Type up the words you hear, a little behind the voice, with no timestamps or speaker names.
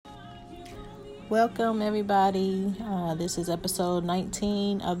Welcome, everybody. This is episode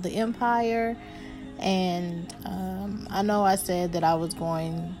 19 of The Empire. And I know I said that I was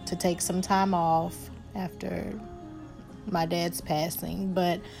going to take some time off after my dad's passing,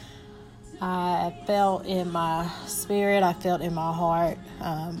 but I felt in my spirit, I felt in my heart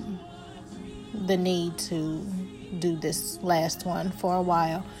the need to do this last one for a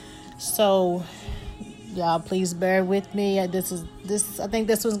while. So y'all, please bear with me. I think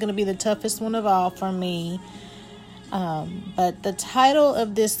this one's going to be the toughest one of all for me. But the title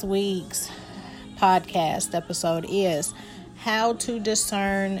of this week's podcast episode is How to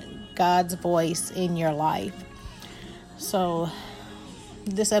Discern God's Voice in Your Life. So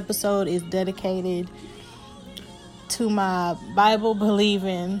this episode is dedicated to my Bible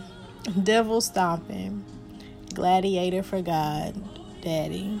believing, devil stomping, Gladiator for God,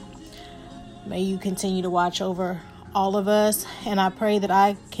 Daddy. May you continue to watch over all of us, and I pray that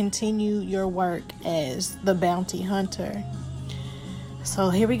I continue your work as the bounty hunter.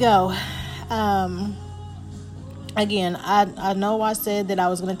 So here we go. Again, I know I said that I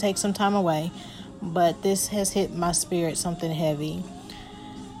was going to take some time away, but this has hit my spirit something heavy.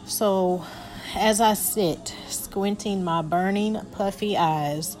 So as I sit, squinting my burning, puffy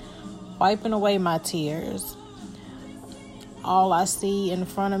eyes, wiping away my tears, all I see in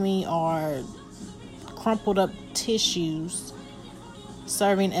front of me are crumpled up tissues,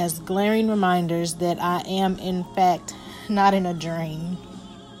 serving as glaring reminders that I am, in fact, not in a dream.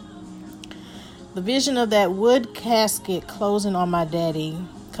 The vision of that wood casket closing on my daddy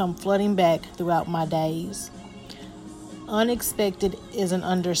come flooding back throughout my days. Unexpected is an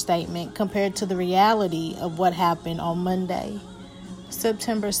understatement compared to the reality of what happened on Monday,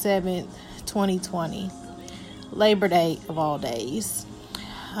 September 7th, 2020. Labor Day of all days.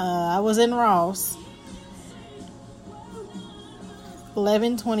 I was in Ross,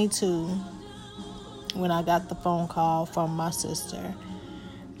 11:22, when I got the phone call from my sister.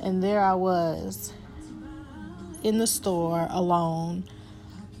 And there I was in the store alone.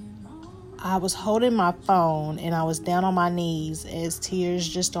 I was holding my phone and I was down on my knees as tears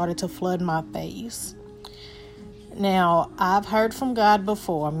just started to flood my face. Now, I've heard from God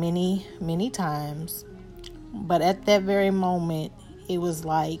before many, many times. But at that very moment, it was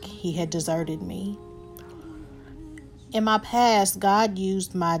like he had deserted me. In my past, God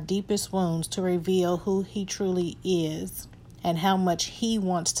used my deepest wounds to reveal who he truly is and how much he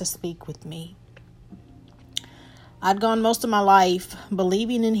wants to speak with me. I'd gone most of my life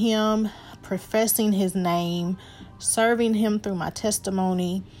believing in him, professing his name, serving him through my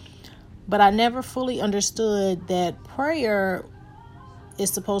testimony, but I never fully understood that prayer is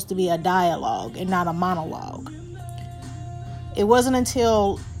supposed to be a dialogue and not a monologue. It wasn't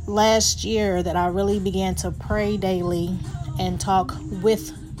until last year that I really began to pray daily and talk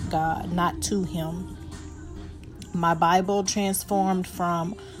with God, not to him. My Bible transformed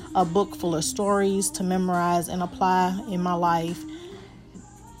from a book full of stories to memorize and apply in my life,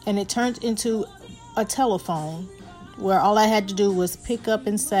 and it turned into a telephone where all I had to do was pick up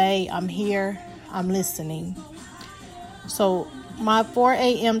and say, "I'm here, I'm listening." So my 4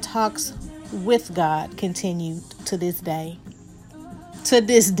 a.m. talks with God continued to this day. To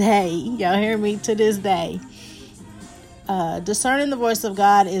this day. Y'all hear me? To this day. Discerning the voice of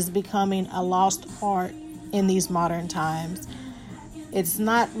God is becoming a lost art in these modern times. It's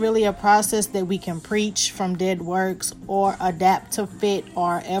not really a process that we can preach from dead works or adapt to fit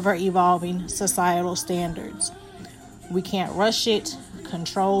our ever-evolving societal standards. We can't rush it,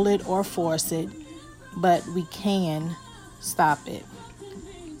 control it, or force it, but we can stop it.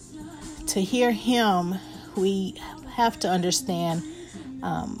 To hear him, we have to understand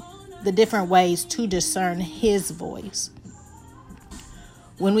the different ways to discern his voice.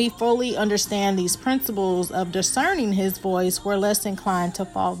 When we fully understand these principles of discerning his voice, we're less inclined to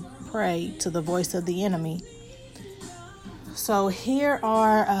fall prey to the voice of the enemy. So here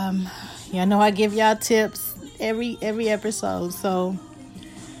are, I know I give y'all tips every episode. So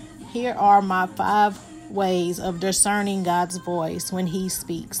here are my 5 ways of discerning God's voice when he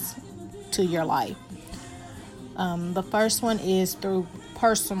speaks to your life. The first one is through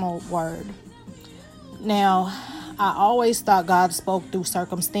personal word. Now, I always thought God spoke through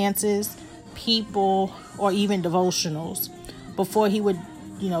circumstances, people, or even devotionals before he would,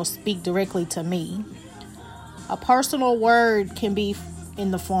 speak directly to me. A personal word can be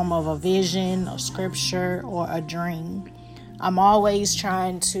in the form of a vision, a scripture, or a dream. I'm always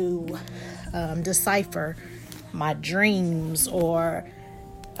trying to decipher my dreams or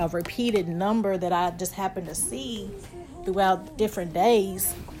a repeated number that I just happen to see throughout different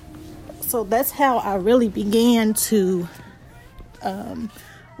days. So that's how I really began to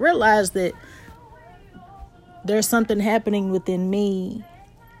realize that there's something happening within me,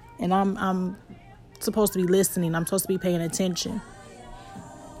 and I'm supposed to be listening. I'm supposed to be paying attention.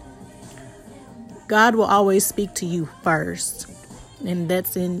 God will always speak to you first. And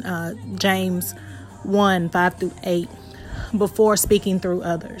that's in James 1:5-8, before speaking through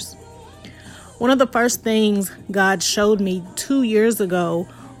others. One of the first things God showed me 2 years ago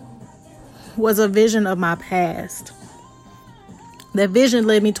was a vision of my past. That vision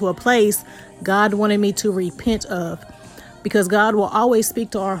led me to a place God wanted me to repent of, because God will always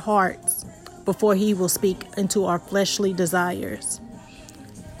speak to our hearts before he will speak into our fleshly desires.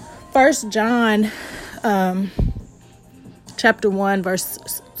 1 John chapter 1 verse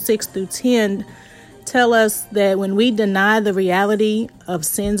 6-10 tell us that when we deny the reality of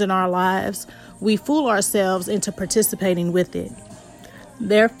sins in our lives, we fool ourselves into participating with it,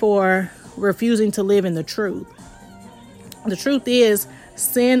 therefore refusing to live in the truth. The truth is,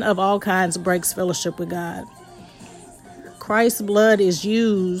 sin of all kinds breaks fellowship with God. Christ's blood is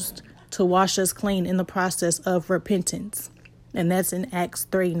used to wash us clean in the process of repentance, and that's in Acts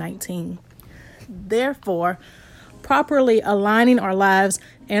 3:19. Therefore, properly aligning our lives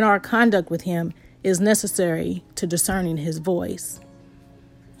and our conduct with him is necessary to discerning his voice.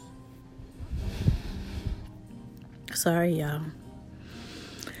 Sorry, y'all.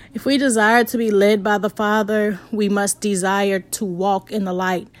 If we desire to be led by the Father, we must desire to walk in the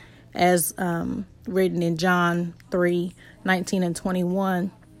light, as written in John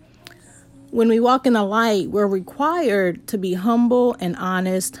 3:19-21. When we walk in the light, we're required to be humble and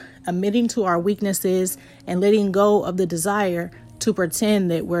honest, admitting to our weaknesses and letting go of the desire to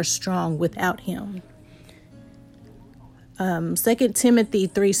pretend that we're strong without him. 2 Timothy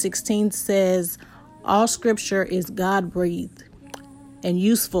 3:16 says, all scripture is God-breathed and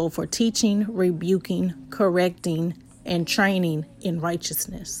useful for teaching, rebuking, correcting, and training in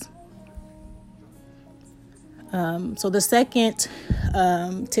righteousness. So the second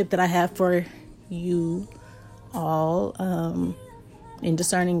tip that I have for you all in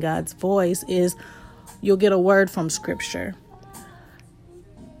discerning God's voice is you'll get a word from scripture.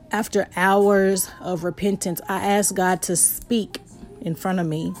 After hours of repentance, I asked God to speak in front of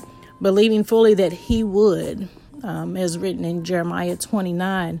me, believing fully that he would, as written in Jeremiah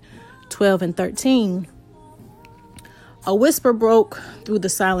 29:12-13. A whisper broke through the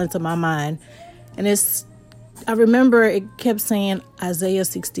silence of my mind, and I remember it kept saying Isaiah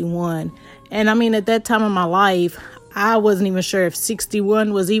 61. And I mean, at that time of my life, I wasn't even sure if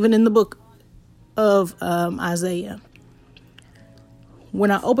 61 was even in the book of Isaiah.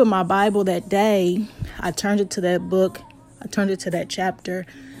 When I opened my Bible that day, I turned it to that book, I turned it to that chapter,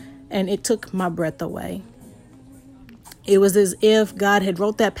 and it took my breath away. It was as if God had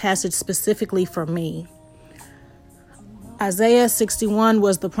wrote that passage specifically for me. Isaiah 61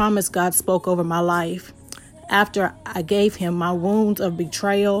 was the promise God spoke over my life after I gave him my wounds of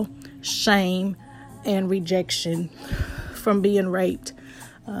betrayal, shame, and rejection from being raped,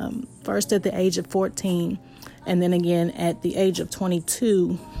 first at the age of 14 and then again at the age of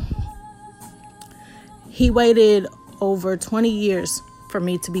 22. He waited over 20 years for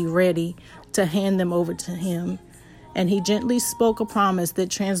me to be ready to hand them over to him, and he gently spoke a promise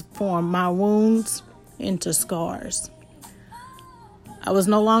that transformed my wounds into scars. I was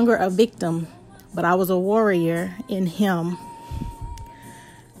no longer a victim, but I was a warrior in him.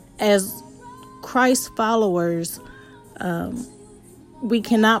 As Christ followers, we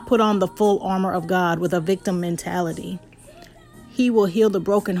cannot put on the full armor of God with a victim mentality. He will heal the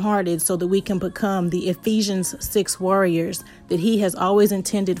brokenhearted so that we can become the Ephesians 6 warriors that he has always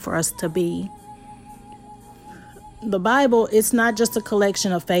intended for us to be. The Bible is not just a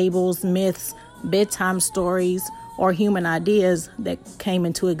collection of fables, myths, bedtime stories, or human ideas that came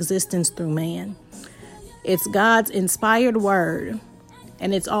into existence through man. It's God's inspired word,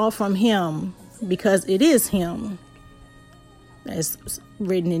 and it's all from him because it is him, as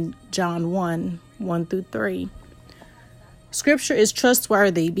written in John 1:1-3. Scripture is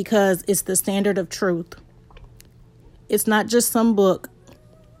trustworthy because it's the standard of truth. It's not just some book.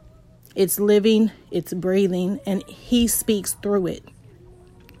 It's living, it's breathing, and he speaks through it.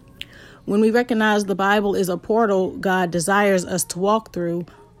 When we recognize the Bible is a portal God desires us to walk through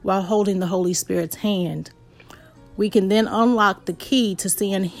while holding the Holy Spirit's hand, we can then unlock the key to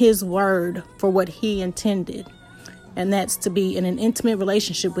seeing his word for what he intended, and that's to be in an intimate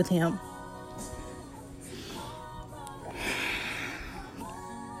relationship with him.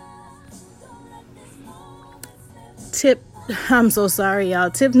 I'm so sorry, y'all.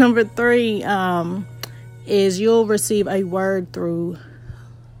 Tip number 3 is you'll receive a word through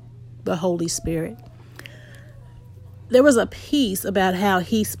the Holy Spirit. There was a piece about how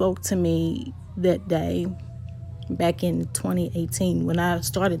he spoke to me that day back in 2018. When I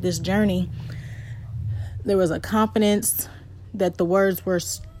started this journey, there was a confidence that the words were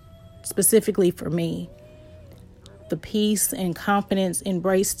specifically for me. The peace and confidence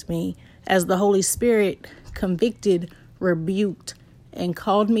embraced me as the Holy Spirit convicted, rebuked, and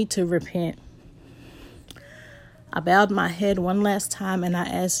called me to repent. I bowed my head one last time and I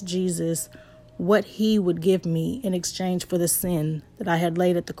asked Jesus what he would give me in exchange for the sin that I had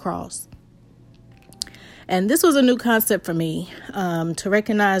laid at the cross. And this was a new concept for me, to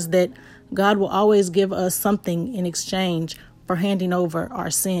recognize that God will always give us something in exchange for handing over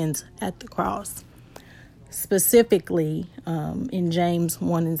our sins at the cross. Specifically, in James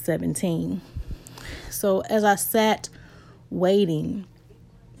 1:17. So as I sat waiting,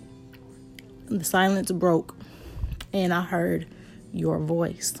 the silence broke and I heard your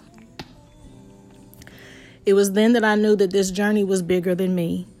voice. It was then that I knew that this journey was bigger than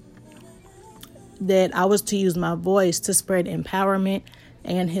me, that I was to use my voice to spread empowerment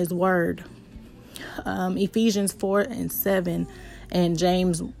and his word. Ephesians 4:7 and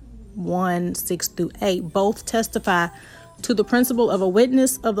James 1:6-8 both testify to the principle of a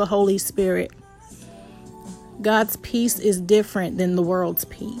witness of the Holy Spirit. God's peace is different than the world's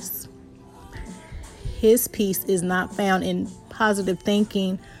peace. His peace is not found in positive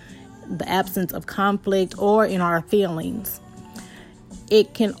thinking, the absence of conflict, or in our feelings.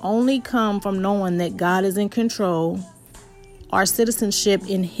 It can only come from knowing that God is in control. Our citizenship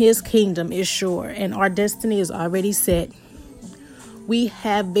in his kingdom is sure, and our destiny is already set. We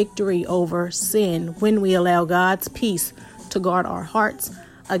have victory over sin when we allow God's peace to guard our hearts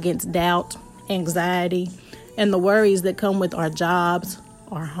against doubt, anxiety, and the worries that come with our jobs,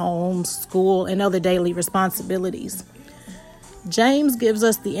 our homes, school, and other daily responsibilities. James gives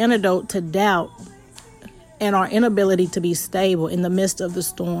us the antidote to doubt and our inability to be stable in the midst of the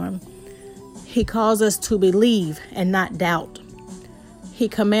storm. He calls us to believe and not doubt. He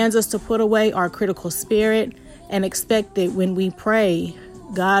commands us to put away our critical spirit and expect that when we pray,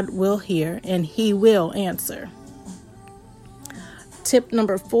 God will hear and he will answer. Tip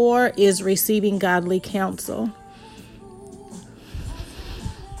number 4 is receiving godly counsel.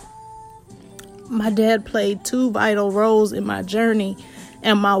 My dad played 2 vital roles in my journey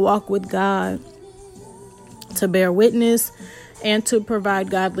and my walk with God: to bear witness and to provide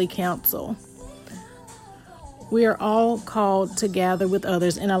godly counsel. We are all called to gather with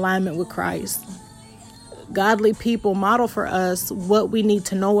others in alignment with Christ. Godly people model for us what we need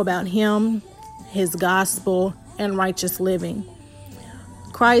to know about him, his gospel, and righteous living.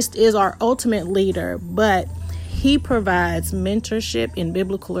 Christ is our ultimate leader, but he provides mentorship and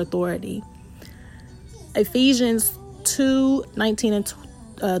biblical authority. Ephesians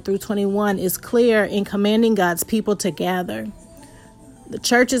 2:19-21 is clear in commanding God's people to gather. The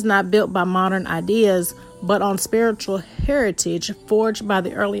church is not built by modern ideas, but on spiritual heritage forged by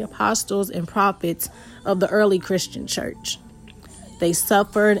the early apostles and prophets of the early Christian church. They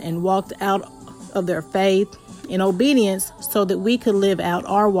suffered and walked out of their faith in obedience so that we could live out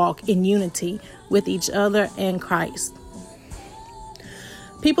our walk in unity with each other and Christ.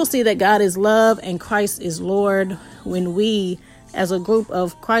 People see that God is love and Christ is Lord when we, as a group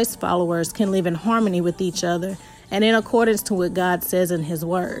of Christ followers, can live in harmony with each other and in accordance to what God says in his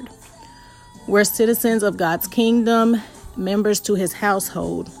word. We're citizens of God's kingdom, members to his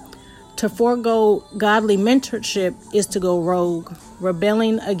household. To forego godly mentorship is to go rogue,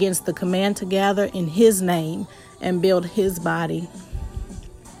 rebelling against the command to gather in his name and build his body.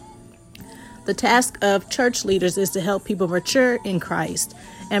 The task of church leaders is to help people mature in Christ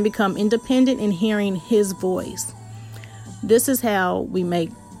and become independent in hearing his voice. This is how we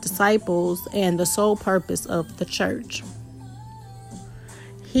make disciples and the sole purpose of the church.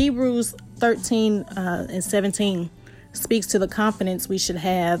 Hebrews 13:17 speaks to the confidence we should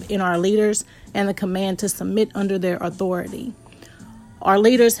have in our leaders and the command to submit under their authority. Our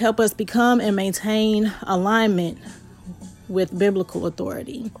leaders help us become and maintain alignment with biblical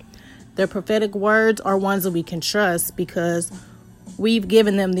authority. Their prophetic words are ones that we can trust because we've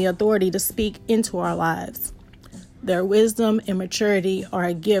given them the authority to speak into our lives. Their wisdom and maturity are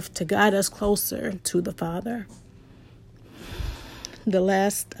a gift to guide us closer to the Father. The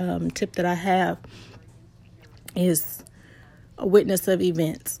last tip that I have is a witness of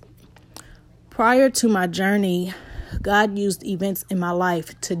events. Prior to my journey, God used events in my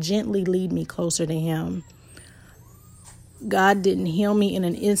life to gently lead me closer to him. God didn't heal me in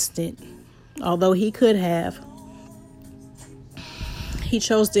an instant, although he could have. He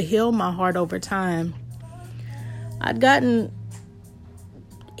chose to heal my heart over time. I'd gotten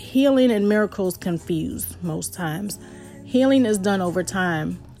healing and miracles confused most times. Healing is done over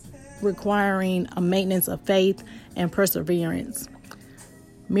time. requiring a maintenance of faith and perseverance.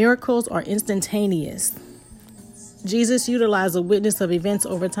 Miracles are instantaneous. Jesus utilized a witness of events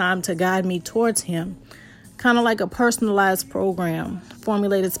over time to guide me towards him, kind of like a personalized program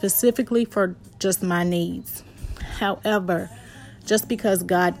formulated specifically for just my needs. However, just because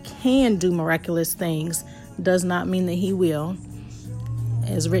God can do miraculous things does not mean that he will.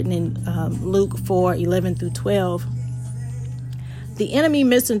 As written in Luke 4:11-12, the enemy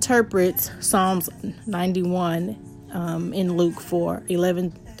misinterprets Psalms 91 in Luke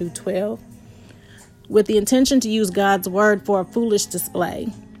 4:11-12 with the intention to use God's word for a foolish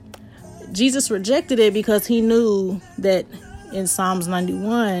display. Jesus rejected it because he knew that in Psalms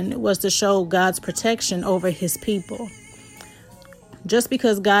 91 was to show God's protection over his people. Just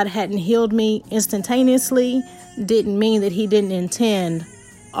because God hadn't healed me instantaneously didn't mean that he didn't intend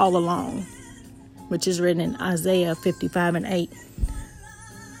all along, which is written in Isaiah 55:8.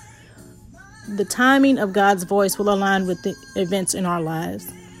 The timing of God's voice will align with the events in our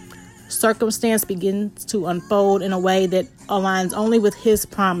lives. Circumstance begins to unfold in a way that aligns only with his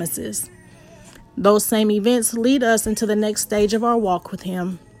promises. Those same events lead us into the next stage of our walk with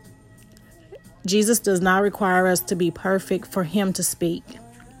him. Jesus does not require us to be perfect for him to speak.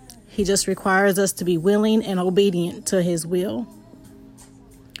 He just requires us to be willing and obedient to his will.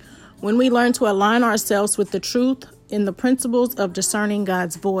 When we learn to align ourselves with the truth in the principles of discerning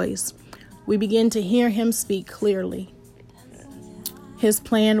God's voice, we begin to hear him speak clearly. His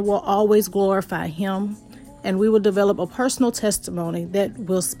plan will always glorify him, and we will develop a personal testimony that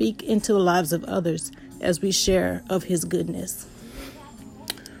will speak into the lives of others as we share of his goodness.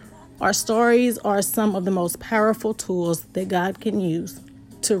 Our stories are some of the most powerful tools that God can use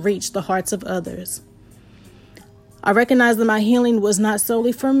to reach the hearts of others. I recognize that my healing was not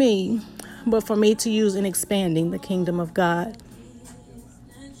solely for me, but for me to use in expanding the kingdom of God.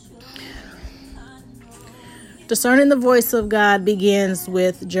 Discerning the voice of God begins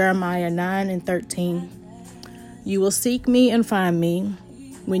with Jeremiah 9:13. You will seek me and find me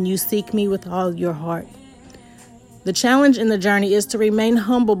when you seek me with all your heart. The challenge in the journey is to remain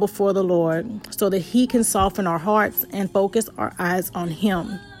humble before the Lord so that he can soften our hearts and focus our eyes on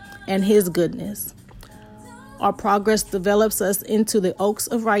him and his goodness. Our progress develops us into the oaks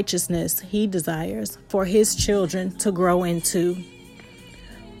of righteousness he desires for his children to grow into.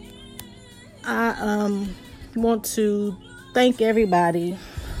 I want to thank everybody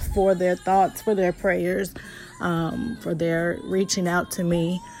for their thoughts, for their prayers, for their reaching out to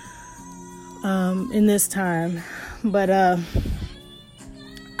me in this time. But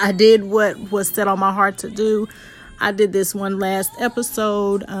I did what was set on my heart to do. I did this one last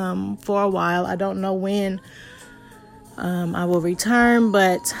episode for a while. I don't know when I will return,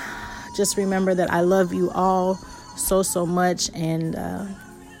 but just remember that I love you all so much. And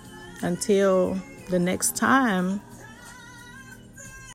until the next time,